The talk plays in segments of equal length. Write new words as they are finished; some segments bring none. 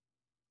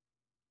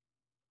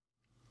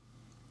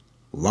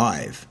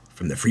Live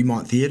from the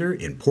Fremont Theater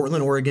in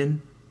Portland,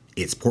 Oregon,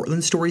 it's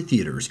Portland Story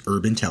Theater's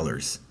Urban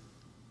Tellers.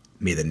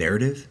 May the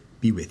narrative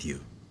be with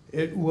you.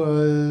 It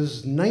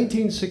was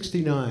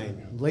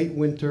 1969, late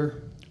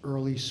winter,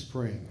 early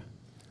spring.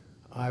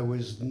 I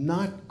was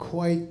not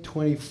quite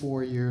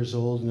 24 years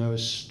old, and I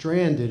was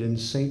stranded in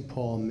St.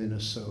 Paul,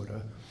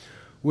 Minnesota,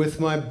 with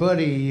my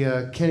buddy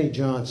Kenny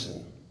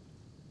Johnson.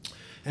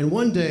 And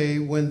one day,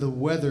 when the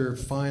weather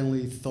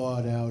finally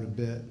thawed out a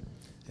bit,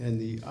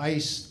 and the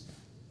ice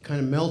kind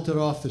of melted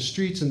off the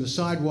streets and the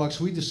sidewalks,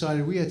 we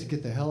decided we had to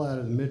get the hell out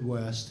of the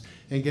Midwest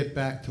and get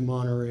back to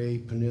Monterey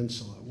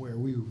Peninsula, where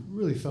we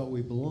really felt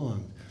we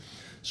belonged.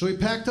 So we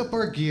packed up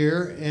our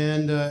gear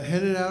and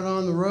headed out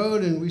on the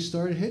road, and we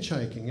started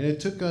hitchhiking. And it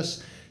took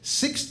us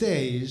 6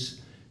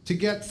 days to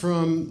get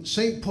from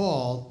St.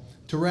 Paul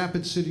to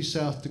Rapid City,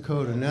 South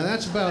Dakota. Now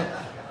that's about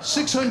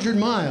 600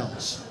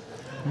 miles.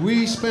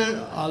 We spent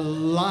a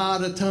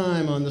lot of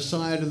time on the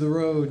side of the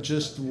road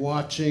just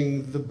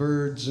watching the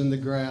birds and the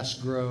grass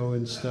grow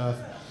and stuff.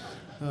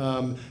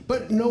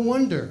 But no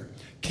wonder.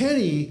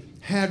 Kenny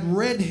had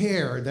red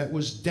hair that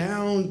was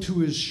down to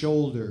his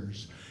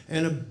shoulders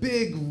and a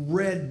big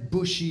red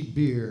bushy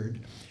beard.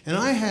 And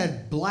I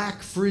had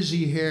black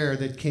frizzy hair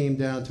that came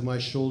down to my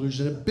shoulders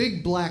and a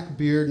big black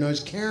beard, and I was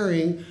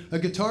carrying a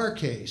guitar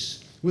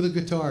case with a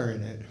guitar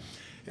in it.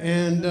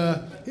 And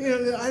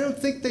I don't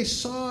think they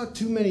saw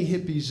too many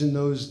hippies in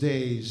those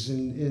days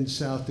in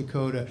South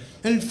Dakota.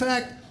 And in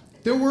fact,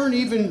 there weren't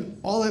even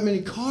all that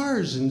many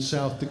cars in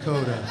South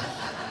Dakota.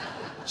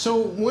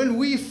 So when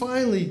we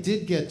finally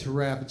did get to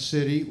Rapid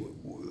City,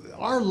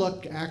 our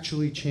luck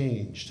actually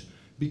changed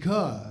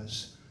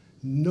because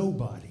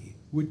nobody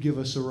would give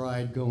us a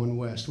ride going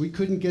west. We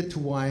couldn't get to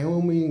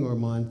Wyoming or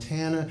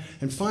Montana,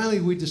 and finally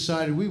we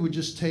decided we would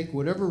just take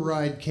whatever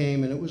ride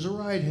came, and it was a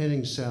ride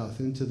heading south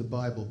into the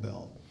Bible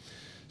Belt.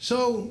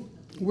 So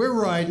we're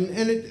riding,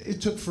 and it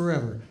took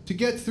forever. To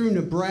get through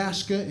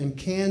Nebraska and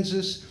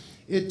Kansas,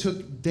 it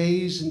took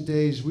days and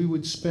days. We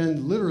would spend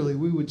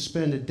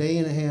a day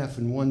and a half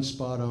in one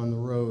spot on the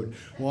road,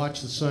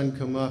 watch the sun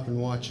come up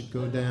and watch it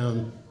go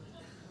down.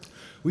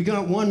 We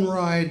got one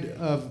ride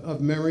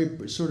of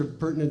memory, sort of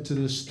pertinent to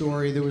this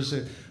story. There was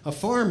a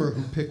farmer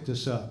who picked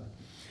us up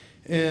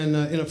and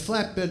in a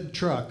flatbed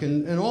truck,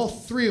 and all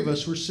three of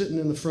us were sitting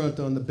in the front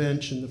on the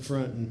bench in the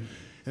front,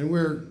 and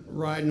we're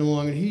riding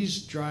along, and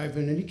he's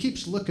driving, and he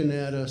keeps looking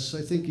at us.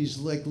 I think he's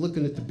like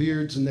looking at the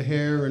beards and the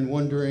hair and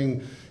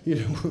wondering,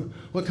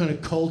 what kind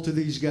of cult are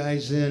these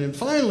guys in? And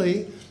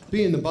finally,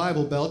 being the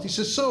Bible Belt, he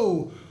says,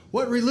 "So,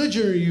 what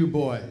religion are you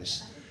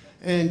boys?"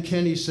 And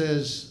Kenny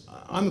says,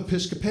 "I'm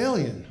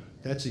Episcopalian."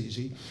 That's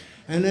easy.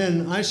 And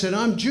then I said,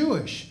 "I'm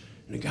Jewish."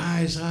 And the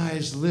guy's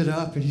eyes lit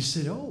up, and he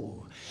said, "Oh."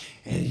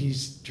 And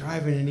he's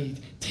driving, and he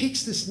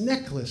takes this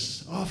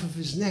necklace off of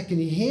his neck, and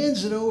he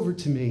hands it over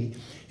to me.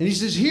 And he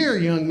says, "Here,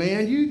 young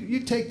man,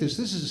 you take this.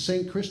 This is a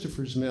St.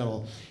 Christopher's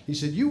medal." He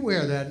said, "You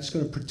wear that. It's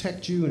going to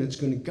protect you, and it's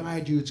going to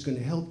guide you. It's going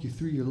to help you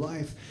through your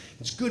life.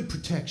 It's good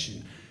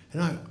protection."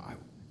 And I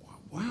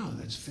wow,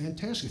 that's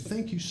fantastic.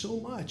 Thank you so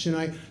much. And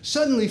I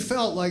suddenly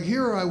felt like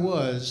here I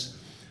was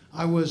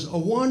a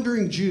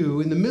wandering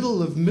Jew in the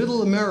middle of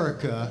Middle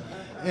America,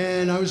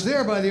 and I was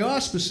there by the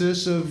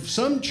auspices of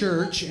some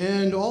church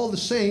and all the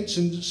saints,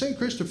 and St.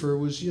 Christopher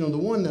was, the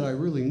one that I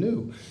really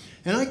knew.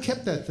 And I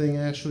kept that thing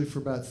actually for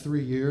about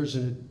 3 years,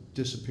 and it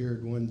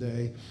disappeared one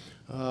day.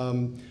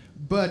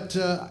 But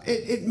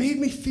it made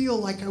me feel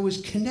like I was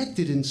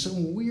connected in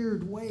some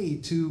weird way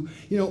to,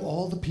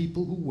 all the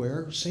people who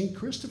wear St.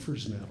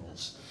 Christopher's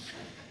medals.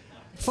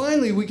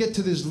 Finally, we get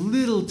to this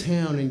little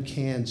town in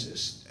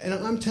Kansas. And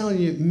I'm telling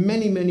you,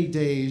 many, many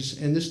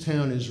days, and this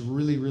town is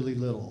really, really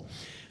little.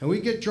 And we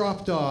get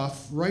dropped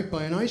off right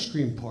by an ice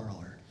cream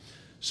parlor.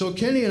 So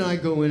Kenny and I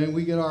go in, and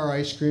we get our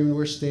ice cream, and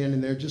we're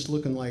standing there just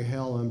looking like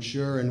hell, I'm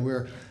sure, and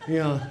we're,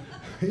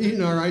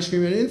 eating our ice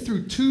cream. And in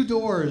through two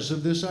doors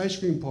of this ice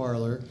cream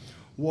parlor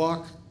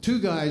walk two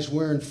guys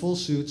wearing full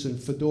suits and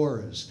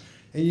fedoras.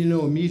 And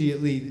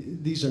immediately,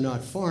 these are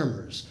not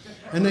farmers.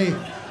 And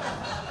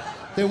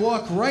they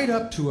walk right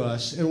up to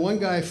us, and one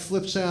guy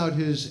flips out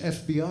his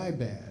FBI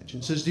badge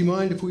and says, "Do you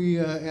mind if we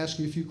ask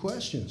you a few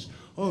questions?"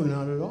 "Oh,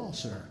 not at all,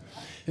 sir."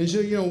 And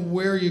so,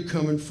 where are you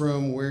coming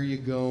from? Where are you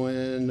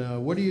going?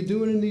 What are you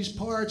doing in these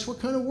parts? What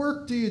kind of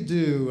work do you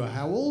do?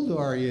 How old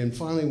are you? And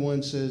finally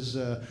one says,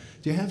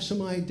 "Do you have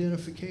some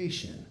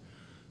identification?"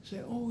 I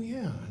say, "Oh,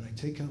 yeah." And I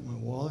take out my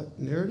wallet,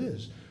 and there it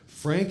is.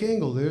 Frank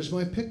Engel, there's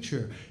my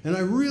picture. And I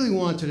really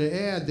wanted to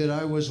add that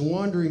I was a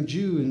wandering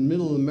Jew in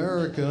Middle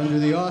America under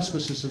the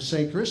auspices of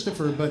St.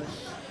 Christopher, but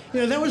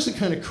that was the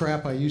kind of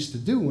crap I used to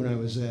do when I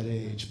was that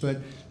age.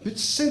 But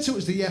since it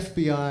was the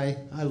FBI,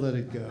 I let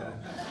it go.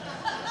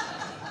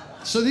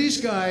 So these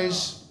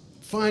guys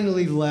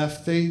finally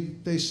left.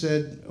 They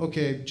said,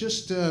 "Okay,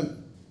 just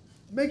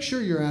make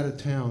sure you're out of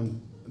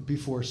town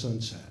before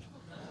sunset."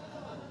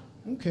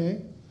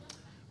 Okay.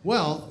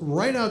 Well,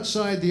 right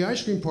outside the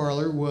ice cream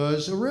parlor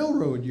was a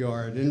railroad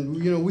yard, and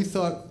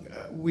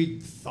we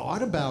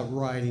thought about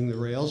riding the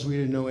rails. We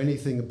didn't know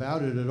anything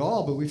about it at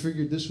all, but we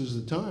figured this was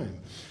the time.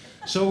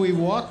 So we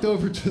walked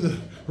over to the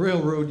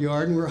railroad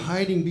yard, and we're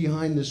hiding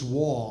behind this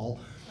wall,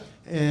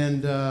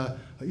 and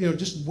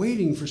just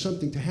waiting for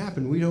something to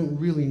happen. We don't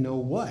really know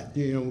what,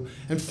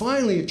 And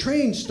finally, a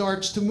train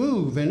starts to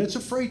move, and it's a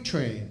freight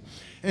train.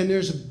 And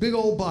there's a big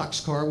old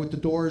boxcar with the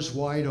doors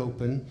wide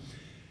open.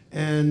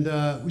 And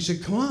we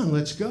said, come on,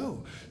 let's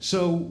go.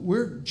 So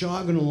we're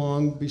jogging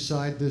along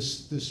beside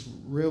this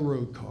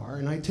railroad car,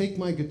 and I take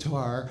my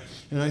guitar,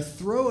 and I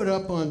throw it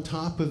up on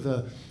top of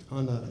the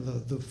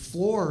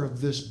floor of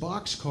this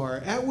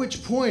boxcar, at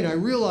which point I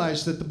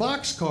realized that the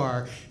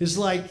boxcar is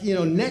like,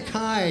 neck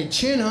high,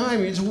 chin high. I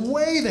mean, it's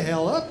way the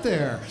hell up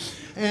there.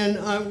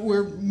 And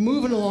we're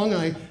moving along,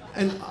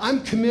 and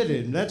I'm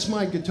committed. That's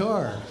my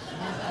guitar.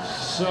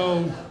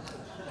 So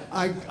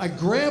I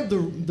grab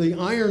the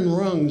iron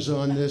rungs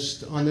on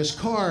this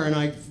car, and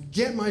I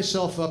get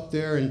myself up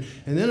there, and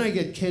then I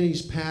get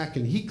Kenny's pack,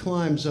 and he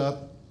climbs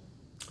up.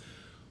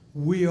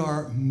 We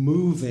are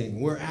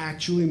moving. We're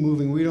actually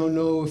moving. We don't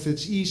know if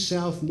it's east,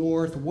 south,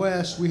 north,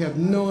 west. We have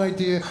no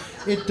idea.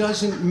 It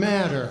doesn't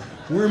matter.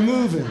 We're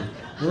moving.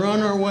 We're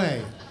on our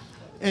way.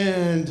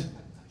 And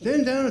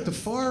then down at the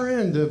far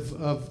end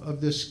of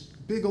this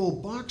big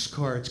old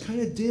boxcar, it's kind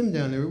of dim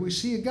down there, we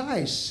see a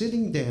guy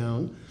sitting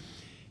down,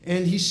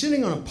 and he's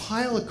sitting on a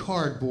pile of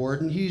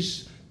cardboard, and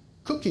he's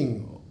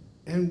cooking.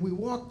 And we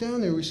walk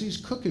down there, we see he's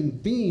cooking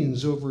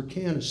beans over a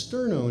can of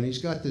Sterno, and he's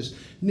got this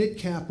knit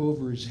cap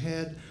over his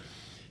head.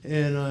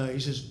 And he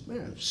says,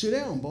 man, sit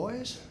down,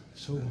 boys.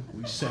 So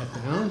we sat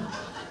down.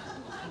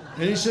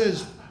 And he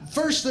says,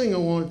 first thing I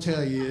want to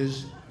tell you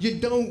is you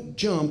don't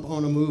jump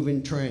on a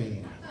moving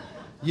train.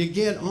 You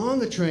get on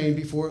the train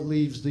before it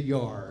leaves the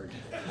yard.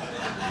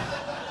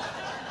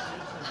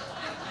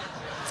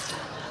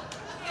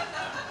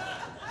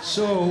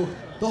 So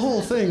the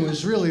whole thing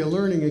was really a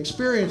learning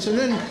experience. And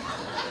then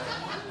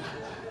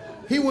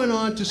he went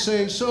on to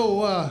say,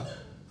 so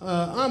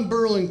I'm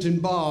Burlington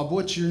Bob,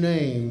 what's your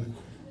name?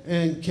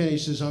 And Kenny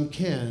says, I'm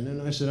Ken.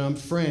 And I said, I'm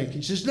Frank.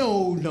 He says,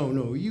 no,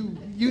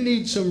 you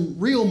need some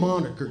real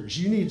monikers.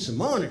 You need some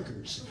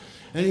monikers.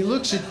 And he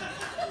looks at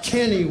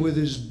Kenny with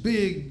his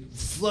big,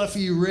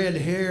 fluffy red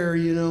hair,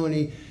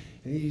 and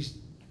he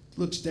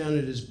looks down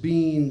at his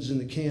beans and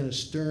the can of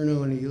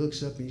Sterno, and he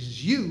looks up and he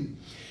says,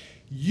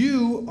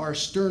 you are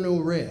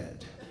Sterno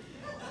Red.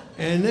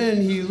 And then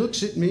he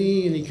looks at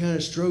me and he kind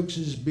of strokes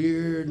his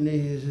beard and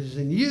he says,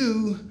 and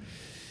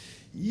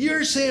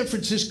you're San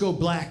Francisco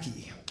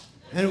Blackie.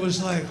 And it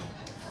was like,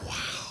 wow.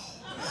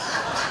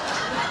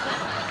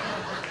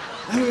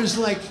 I was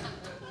like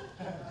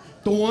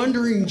the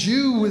wandering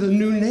Jew with a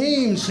new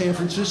name, San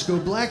Francisco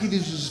Blackie.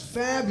 This was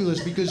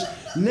fabulous because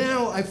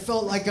now I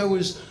felt like I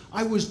was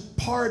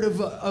part of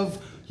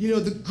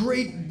the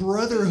great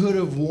brotherhood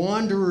of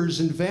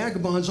wanderers and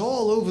vagabonds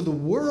all over the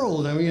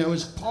world. I mean, I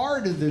was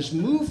part of this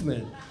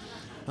movement.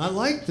 I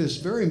liked this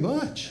very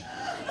much.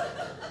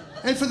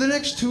 And for the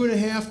next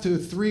 2.5 to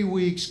 3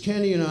 weeks,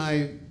 Kenny and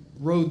I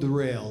rode the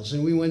rails,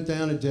 and we went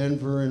down to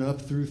Denver and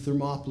up through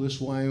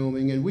Thermopolis,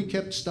 Wyoming, and we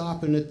kept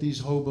stopping at these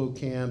hobo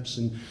camps,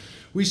 and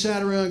we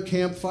sat around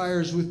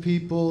campfires with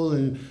people,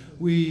 and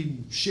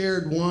we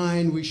shared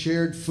wine, we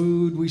shared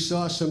food, we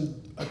saw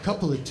a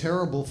couple of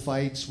terrible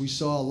fights, we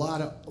saw a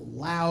lot of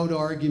loud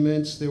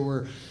arguments, there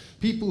were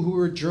people who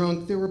were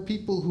drunk, there were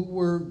people who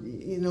were,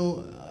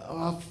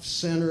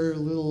 off-center, a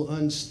little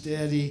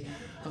unsteady.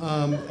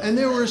 And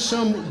there were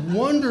some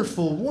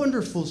wonderful,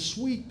 wonderful,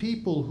 sweet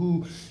people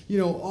who,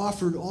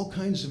 offered all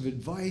kinds of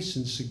advice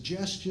and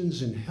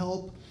suggestions and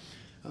help.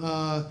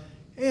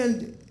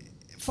 And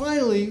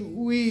finally,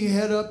 we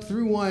head up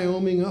through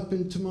Wyoming, up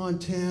into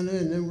Montana,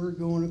 and then we're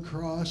going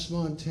across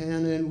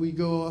Montana, and we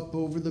go up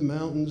over the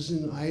mountains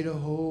in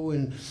Idaho,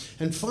 and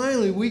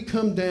finally we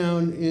come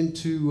down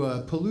into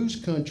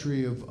Palouse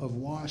country of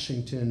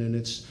Washington, and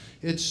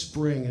it's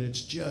spring, and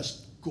it's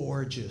just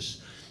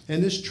gorgeous.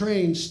 And this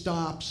train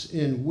stops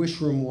in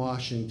Wishram,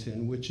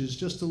 Washington, which is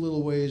just a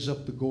little ways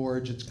up the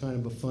gorge. It's kind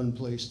of a fun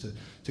place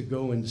to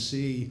go and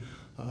see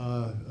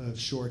a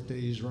short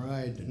day's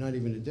ride, not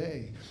even a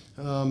day.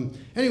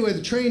 Anyway,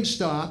 the train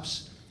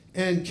stops,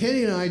 and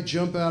Kenny and I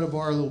jump out of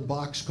our little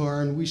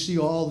boxcar, and we see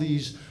all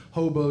these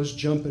hobos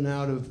jumping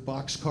out of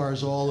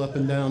boxcars all up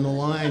and down the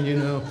line,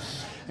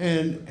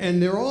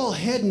 And they're all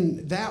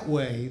heading that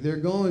way. They're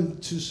going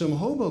to some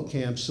hobo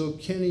camps. So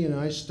Kenny and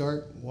I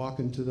start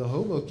walking to the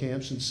hobo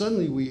camps, and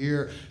suddenly we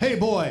hear, hey,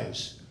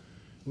 boys.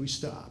 We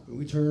stop, and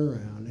we turn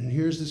around, and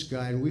here's this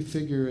guy, and we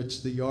figure it's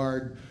the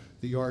yard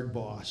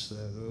boss.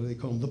 They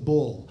call him the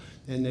bull,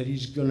 and that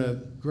he's going to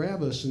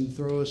grab us and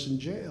throw us in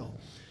jail.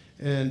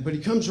 But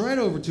he comes right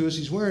over to us.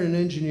 He's wearing an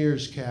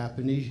engineer's cap,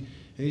 and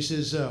he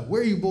says,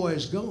 where are you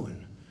boys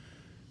going?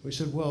 We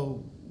said,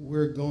 well,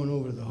 we're going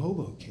over to the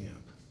hobo camp.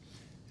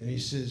 And he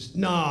says,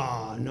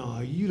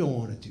 no, you don't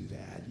want to do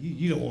that.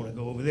 You don't want to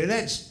go over there.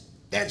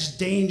 That's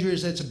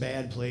dangerous. That's a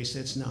bad place.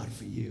 That's not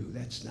for you.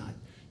 That's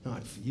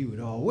not for you at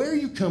all. Where are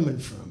you coming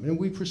from? And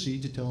we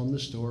proceed to tell him the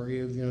story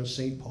of,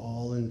 St.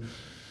 Paul and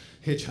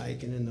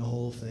hitchhiking and the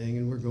whole thing.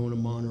 And we're going to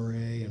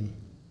Monterey.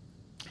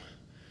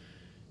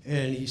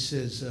 And he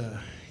says,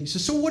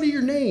 so what are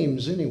your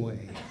names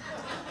anyway?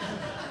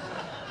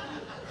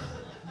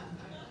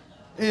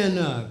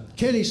 And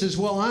Kenny says,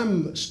 well,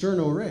 I'm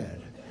Sterno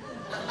Red.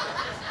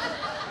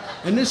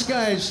 And this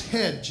guy's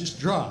head just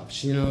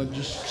drops,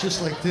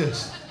 just like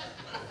this.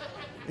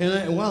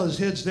 And while his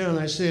head's down,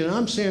 I say, and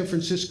I'm San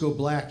Francisco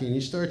Blackie. And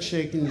he starts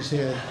shaking his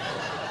head.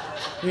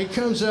 And he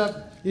comes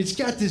up, he's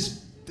got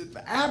this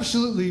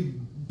absolutely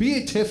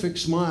beatific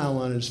smile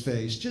on his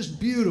face, just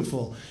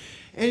beautiful.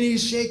 And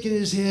he's shaking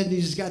his head, and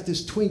he's got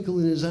this twinkle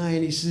in his eye,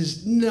 and he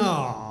says,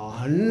 no,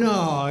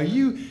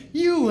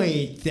 you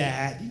ain't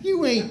that.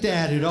 You ain't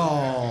that at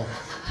all.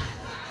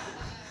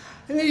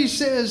 And then he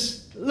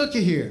says, look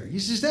at here. He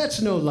says,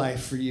 that's no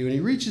life for you. And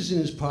he reaches in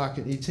his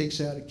pocket, and he takes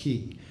out a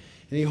key.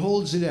 And he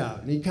holds it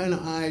out, and he kind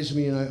of eyes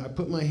me, and I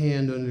put my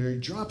hand under it. He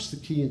drops the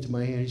key into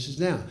my hand. He says,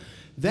 now,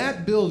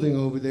 that building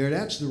over there,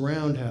 that's the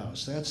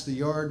roundhouse. That's the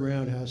yard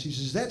roundhouse. He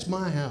says, that's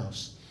my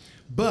house.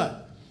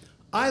 But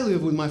I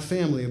live with my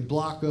family a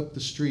block up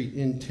the street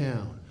in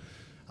town.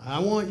 I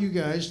want you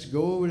guys to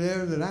go over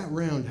there to that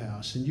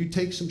roundhouse, and you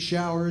take some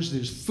showers.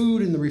 There's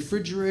food in the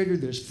refrigerator.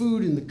 There's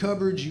food in the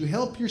cupboards. You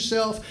help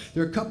yourself.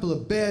 There are a couple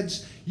of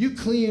beds. You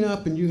clean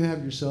up, and you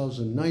have yourselves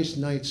a nice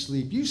night's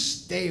sleep. You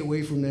stay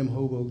away from them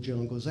hobo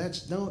jungles.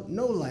 That's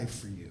no life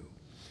for you.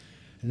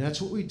 And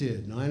that's what we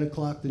did. 9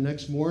 o'clock the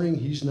next morning,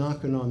 he's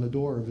knocking on the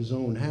door of his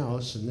own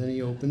house, and then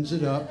he opens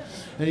it up,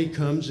 and he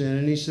comes in,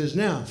 and he says,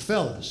 now,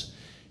 fellas,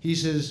 he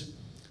says,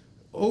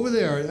 over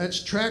there,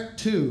 that's track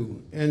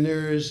 2, and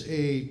there's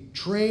a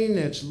train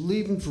that's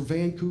leaving for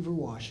Vancouver,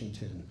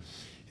 Washington,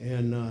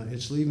 and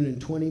it's leaving in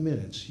 20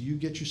 minutes. You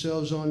get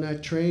yourselves on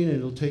that train, and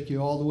it'll take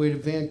you all the way to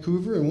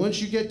Vancouver, and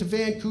once you get to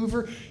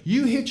Vancouver,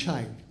 you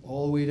hitchhike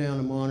all the way down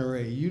to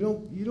Monterey. You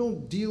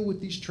don't deal with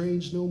these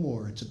trains no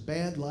more. It's a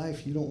bad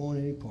life. You don't want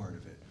any part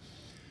of it.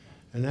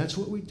 And that's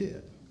what we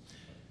did.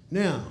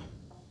 Now,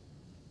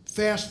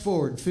 fast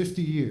forward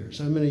 50 years.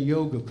 I'm in a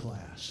yoga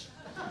class.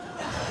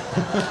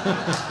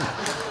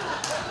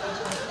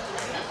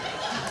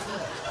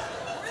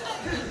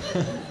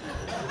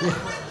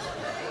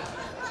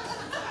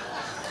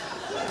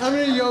 I'm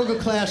in a yoga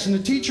class, and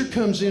the teacher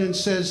comes in and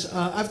says,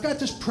 I've got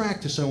this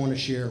practice I want to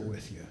share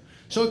with you.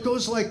 So it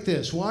goes like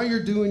this. While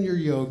you're doing your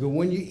yoga,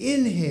 when you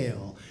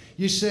inhale,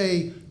 you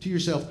say to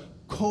yourself,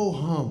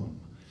 ko-hum.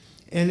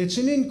 And it's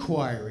an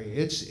inquiry.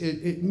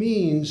 It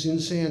means, in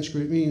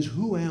Sanskrit, it means,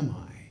 who am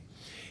I?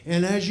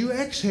 And as you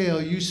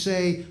exhale, you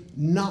say,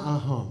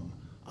 na-aham.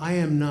 I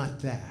am not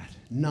that.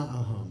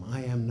 Na-aham.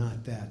 I am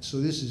not that. So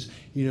this is,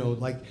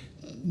 like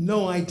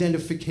no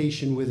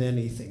identification with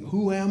anything.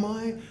 Who am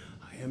I?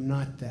 I am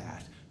not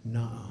that.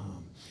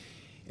 Na-aham.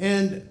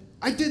 And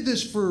I did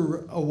this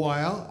for a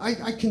while.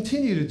 I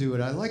continue to do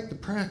it. I like the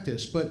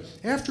practice. But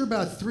after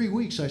about 3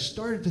 weeks, I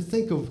started to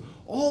think of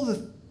all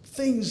the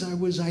things I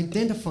was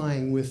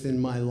identifying with in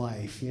my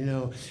life,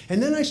 And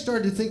then I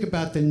started to think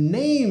about the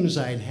names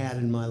I'd had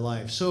in my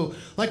life. So,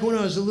 like when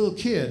I was a little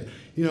kid,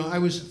 I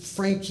was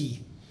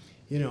Frankie.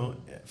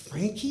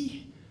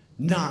 Frankie?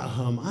 Nah,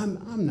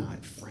 I'm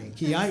not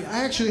Frankie. I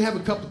actually have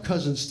a couple of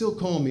cousins still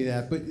call me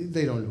that, but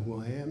they don't know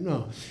who I am.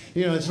 No.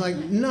 It's like,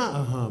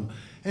 nah.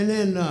 And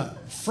then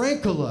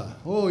Frankola.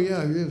 Oh,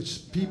 yeah, it's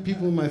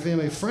people in my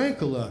family,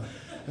 Frankola.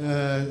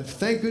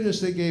 Thank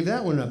goodness they gave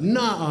that one up.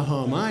 Nah,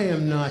 I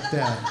am not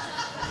that.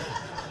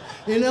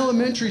 In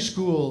elementary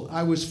school,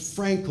 I was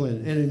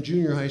Franklin, and in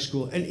junior high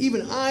school, and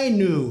even I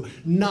knew,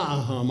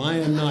 nah, I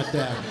am not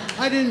that.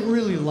 I didn't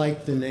really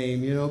like the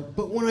name,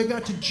 But when I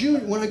got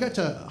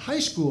to high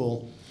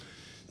school,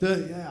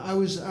 I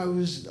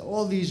was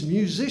all these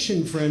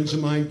musician friends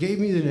of mine gave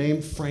me the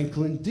name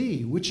Franklin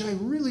D, which I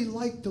really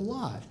liked a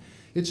lot.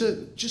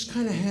 Just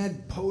kind of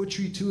had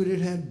poetry to it.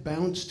 It had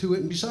bounce to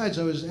it. And besides,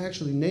 I was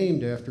actually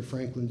named after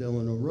Franklin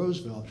Delano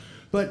Roosevelt.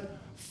 But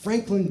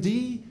Franklin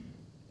D,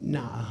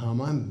 nah, I'm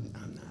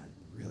not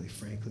really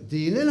Franklin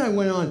D. And then I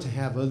went on to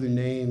have other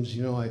names.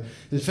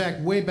 In fact,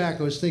 way back,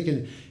 I was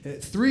thinking,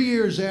 3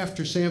 years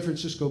after San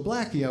Francisco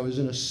Blackie, I was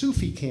in a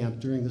Sufi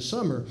camp during the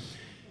summer.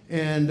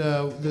 And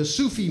the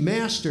Sufi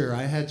master,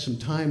 I had some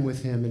time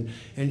with him,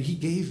 and he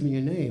gave me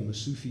a name, a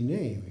Sufi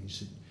name. He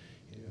said,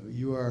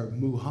 you are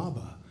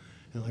Muhaba.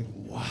 And I'm like,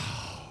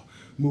 wow,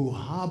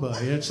 Muhaba.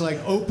 And it's like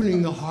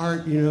opening the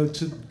heart,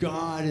 to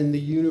God and the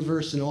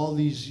universe and all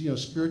these,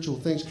 spiritual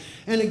things.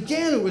 And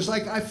again, it was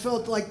like I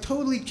felt like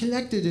totally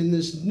connected in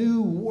this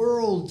new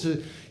world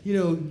to,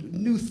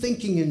 new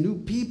thinking and new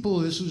people.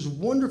 This was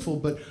wonderful,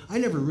 but I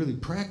never really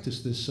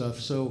practiced this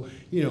stuff. So,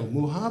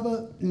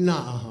 Muhaba,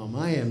 na'aham,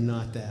 I am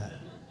not that.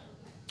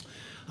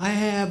 I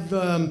have,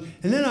 and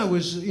then I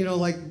was,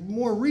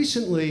 more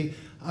recently,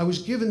 I was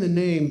given the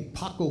name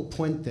Paco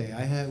Puente.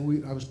 I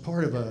was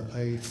part of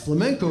a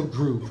flamenco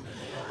group.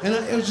 And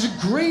it was a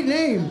great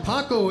name,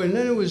 Paco, and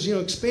then it was,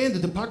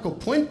 expanded to Paco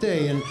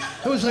Puente. And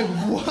I was like,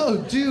 whoa,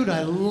 dude,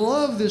 I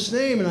love this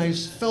name. And I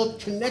felt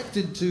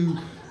connected to,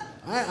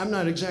 I'm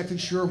not exactly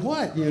sure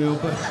what,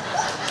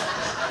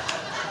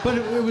 but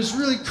it was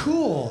really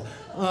cool.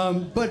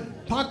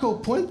 But Paco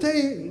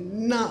Puente,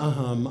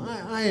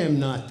 nah, I am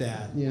not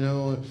that, you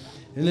know.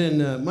 And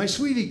then my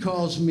sweetie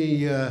calls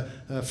me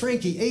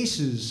Frankie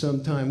Aces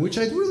sometime, which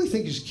I really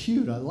think is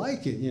cute. I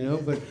like it, you know,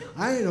 but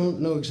I don't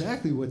know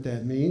exactly what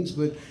that means.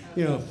 But,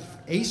 you know,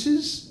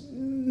 Aces?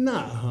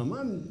 Nah, I'm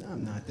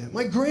not that.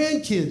 My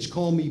grandkids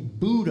call me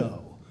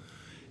Budo.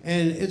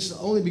 And it's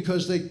only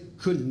because they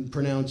couldn't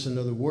pronounce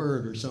another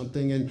word or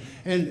something. And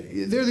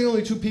they're the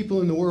only two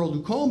people in the world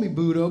who call me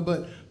Budo,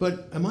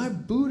 but am I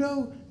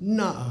Budo?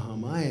 Nah,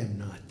 I am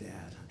not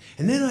that.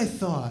 And then I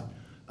thought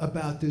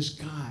about this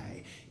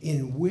guy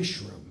in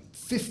Wishram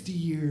 50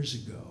 years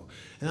ago.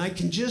 And I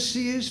can just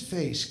see his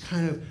face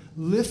kind of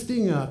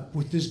lifting up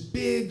with this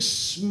big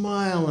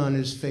smile on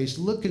his face,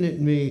 looking at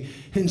me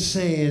and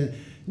saying,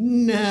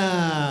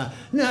 nah,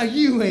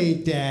 you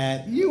ain't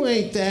that. You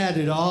ain't that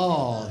at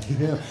all. You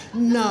know,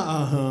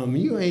 nah,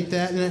 you ain't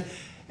that. And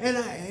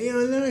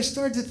then I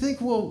started to think,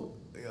 well,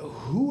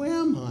 who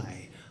am I?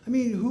 I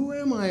mean, who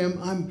am I?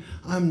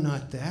 I'm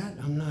not that.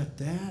 I'm not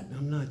that.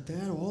 I'm not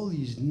that. All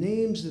these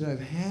names that I've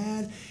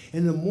had,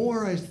 and the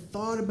more I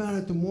thought about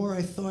it, the more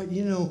I thought,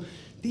 you know,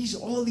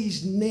 all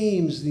these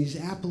names, these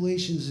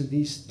appellations, and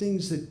these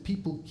things that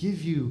people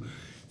give you,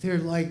 they're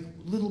like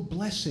little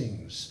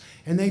blessings,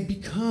 and they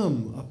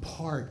become a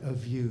part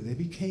of you. They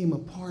became a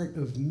part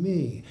of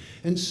me.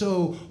 And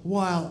so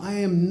while I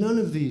am none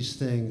of these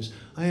things,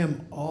 I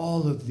am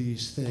all of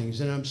these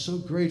things, and I'm so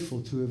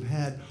grateful to have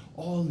had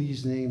all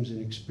these names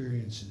and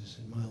experiences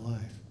in my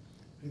life.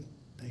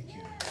 Thank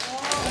you.